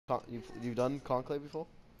You've done Conclave before?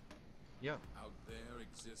 Yeah. Out there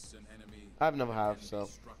exists an enemy. I've never have, so.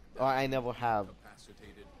 Oh, I never have.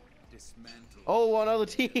 Incapacitated, dismantled, Oh, on other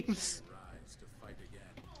teams. rise to fight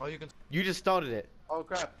again. Oh, you can. You just started it. Oh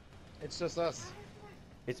crap! It's just us.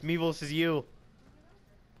 It's me versus you.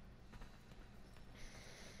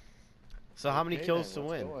 So how many Okay, kills then, to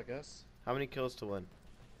let's win? go, I guess. How many kills to win?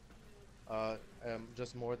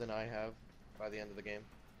 Just more than I have by the end of the game.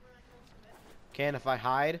 Can if I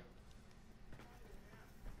hide?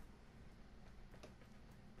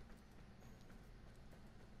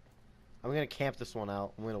 I'm gonna camp this one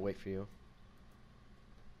out. I'm gonna wait for you.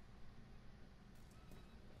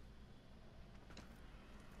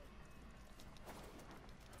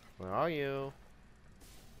 Where are you?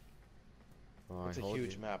 Oh, It's a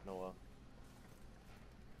huge map, Noah.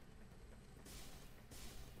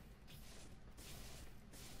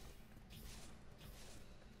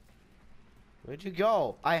 Where'd you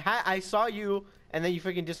go? I saw you, and then you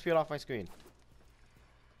freaking disappeared off my screen.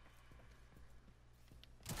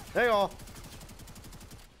 There you go.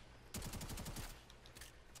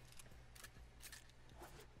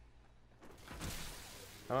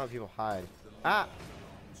 I don't know if people hide. Ah!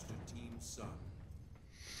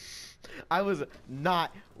 I was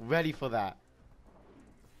not ready for that.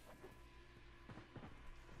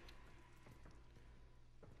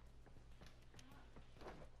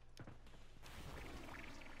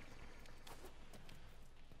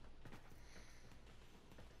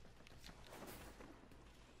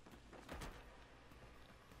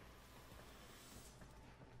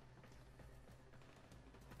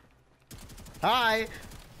 Hi!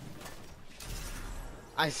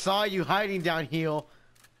 I saw you hiding down here.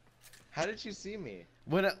 How did you see me?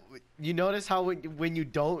 When you notice how when you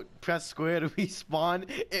don't press square to respawn,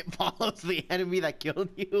 it follows the enemy that killed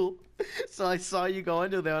you. So I saw you go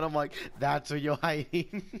into there, and I'm like, that's where you're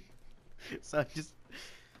hiding. So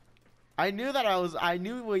I knew that I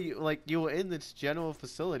knew where you were in this general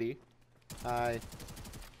facility. Hi,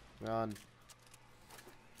 run.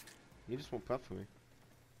 You just won't prep for me.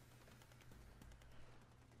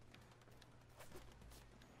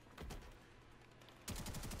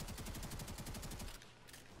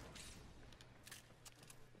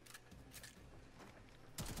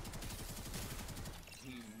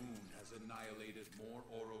 Annihilated more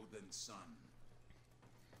Oro than Sun.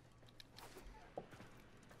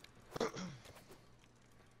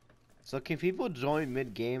 So can people join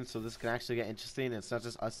mid-game so this can actually get interesting and it's not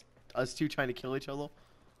just us two trying to kill each other?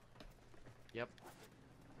 Yep.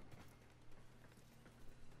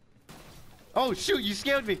 Oh shoot, you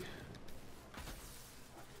scared me!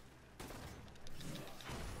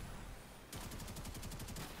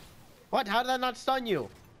 What? How did that not stun you?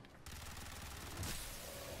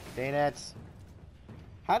 Dang it.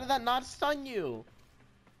 How did that not stun you?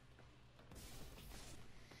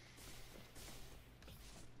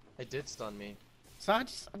 It did stun me. So I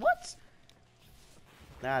just, what?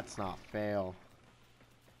 That's not fail.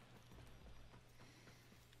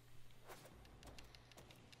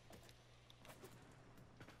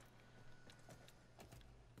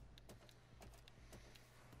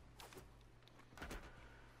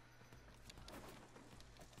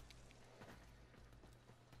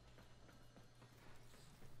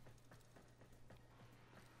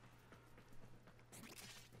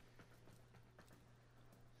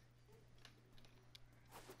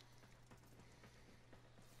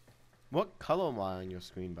 What color am I on your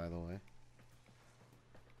screen, by the way?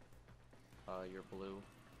 You're blue.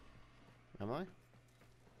 Am I?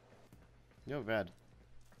 You're red.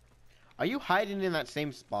 Are you hiding in that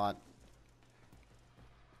same spot?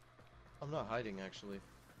 I'm not hiding, actually.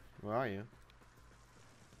 Where are you?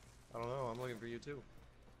 I don't know, I'm looking for you too.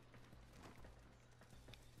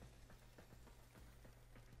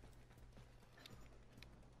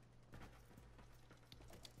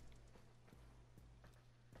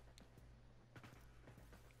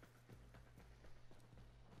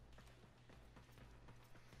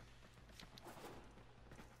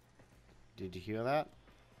 Did you hear that?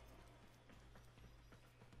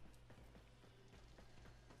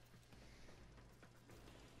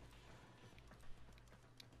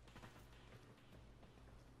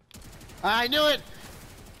 I knew it!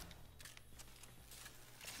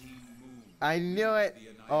 I knew it!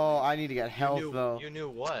 Oh, I need to get health though. You knew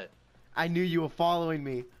what? I knew you were following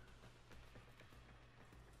me.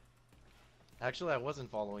 Actually, I wasn't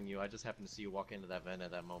following you. I just happened to see you walk into that vent at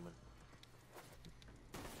that moment.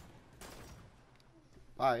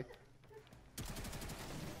 Bye.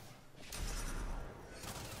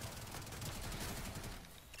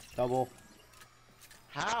 Double.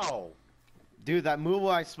 How? Dude, that move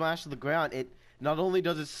where I smashed to the ground, Not only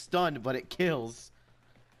does it stun, but it kills.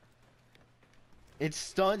 It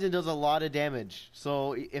stuns and does a lot of damage.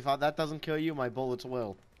 So if that doesn't kill you, my bullets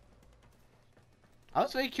will. I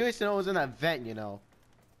was very curious to know what was in that vent, you know.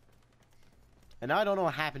 And now I don't know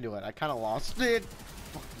what happened to it. I kind of lost it.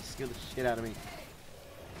 Fuck, you scared the shit out of me.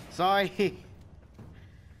 Sorry.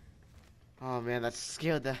 Oh man, that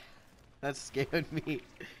scared me.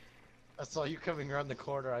 I saw you coming around the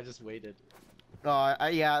corner. I just waited. Oh,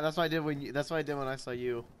 yeah, that's what I did when I saw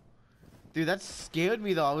you. Dude, that scared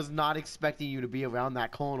me though. I was not expecting you to be around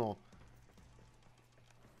that corner.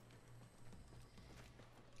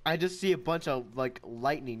 I just see a bunch of like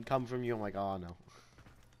lightning come from you. I'm like, oh no.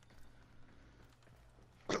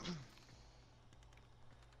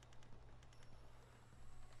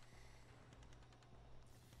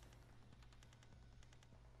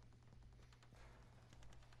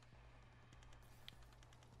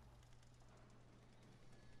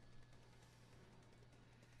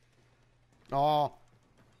 Oh.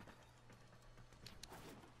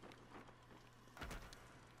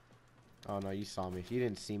 Oh no, you saw me. If you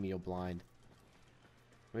didn't see me, you're blind.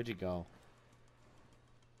 Where'd you go?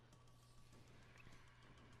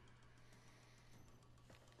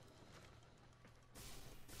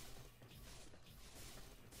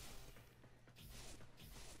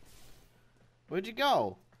 Where'd you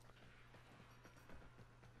go?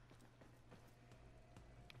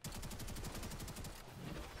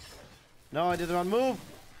 No, I did the wrong move.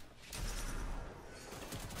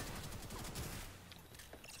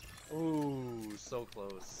 Ooh, so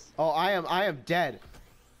close. Oh, I am dead.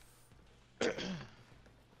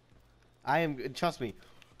 Trust me.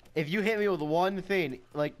 If you hit me with one thing,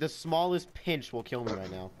 like the smallest pinch will kill me right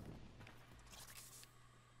now.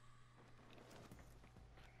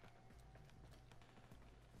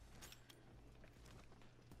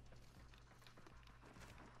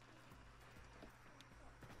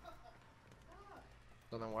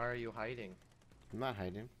 So then why are you hiding? I'm not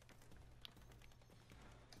hiding.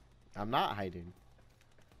 I'm not hiding.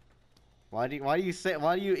 Why do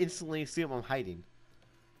you instantly assume I'm hiding?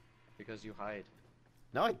 Because you hide.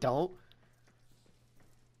 No, I don't.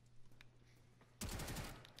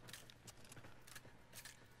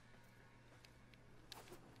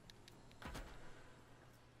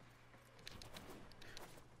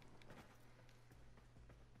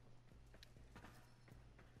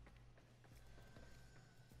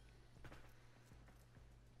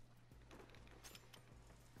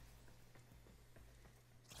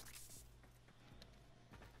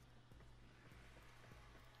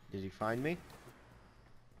 Did you find me?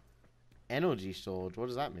 Energy sword. What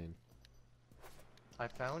does that mean? I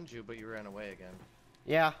found you, but you ran away again.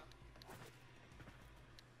 Yeah.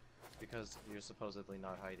 Because you're supposedly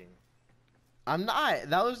not hiding. I'm not.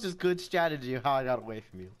 That was just good strategy of how I got away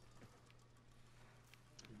from you.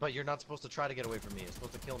 But you're not supposed to try to get away from me. You're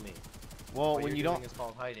supposed to kill me. Well, What when you're you doing don't. is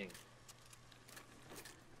called hiding.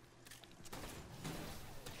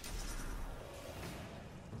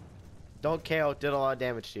 Don't KO did a lot of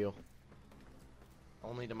damage to you.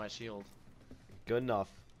 Only to my shield. Good enough.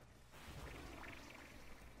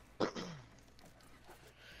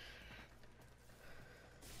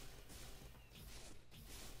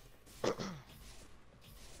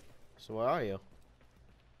 So where are you?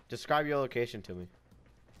 Describe your location to me.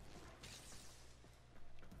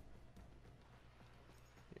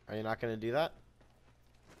 Are you not gonna do that?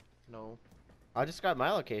 No. I'll describe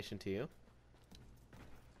my location to you.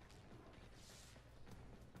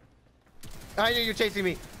 I knew you're chasing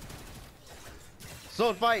me.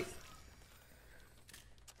 Sword fight.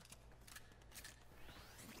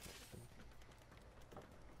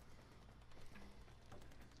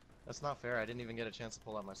 That's not fair. I didn't even get a chance to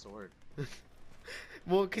pull out my sword.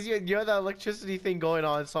 Well, cause you have that electricity thing going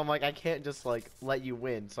on, so I'm like, I can't just like let you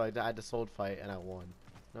win. So I had to sword fight, and I won.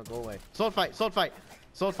 No, go away. Sword fight. Sword fight.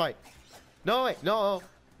 Sword fight. No wait. No.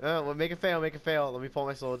 Well, make it fail. Make it fail. Let me pull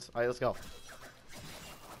my swords. All right, let's go.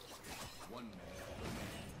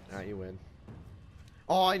 Alright, you win.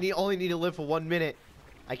 Oh, only need to live for 1 minute.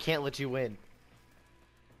 I can't let you win.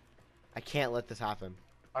 I can't let this happen.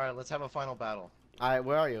 Alright, let's have a final battle. Alright,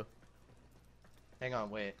 where are you? Hang on,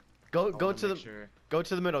 wait. Go to the Sure. go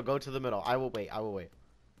to the middle. Go to the middle. I will wait. I will wait.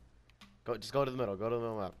 Just go to the middle. Go to the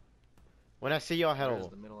middle of the map. When I see you, I'll head Where's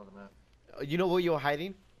over. the middle of the map? You know where you're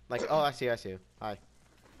hiding? Like, oh, I see you. I see you. Hi.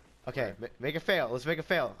 Okay, make it fail. Let's make it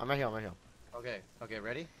fail. I'm right here. I'm right here. Okay. Okay,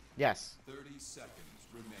 ready? Yes. 30 seconds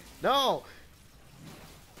remain. No.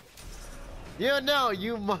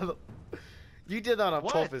 You mother. You did that on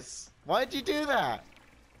What? purpose. Why did you do that?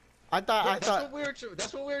 I thought.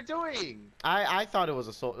 That's what we were doing. I thought it was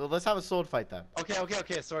a sword. Let's have a sword fight then.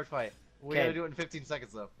 Okay. Sword fight. We gotta Okay. do it in 15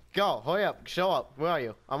 seconds though. Go, hurry up, show up. Where are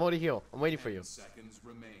you? I'm over here. I'm waiting for 10 you. seconds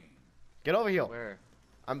remain. Get over here. Where?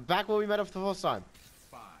 I'm back where we met up the first time.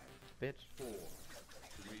 5, Bitch. 4,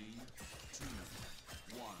 3, 2,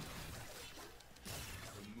 1.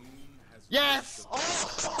 The moon has Yes!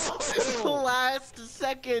 Oh! Last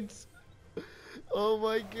second. Oh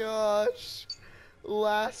my gosh.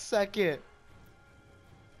 Last second.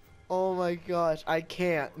 Oh my gosh. I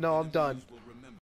can't. No, I'm done. Will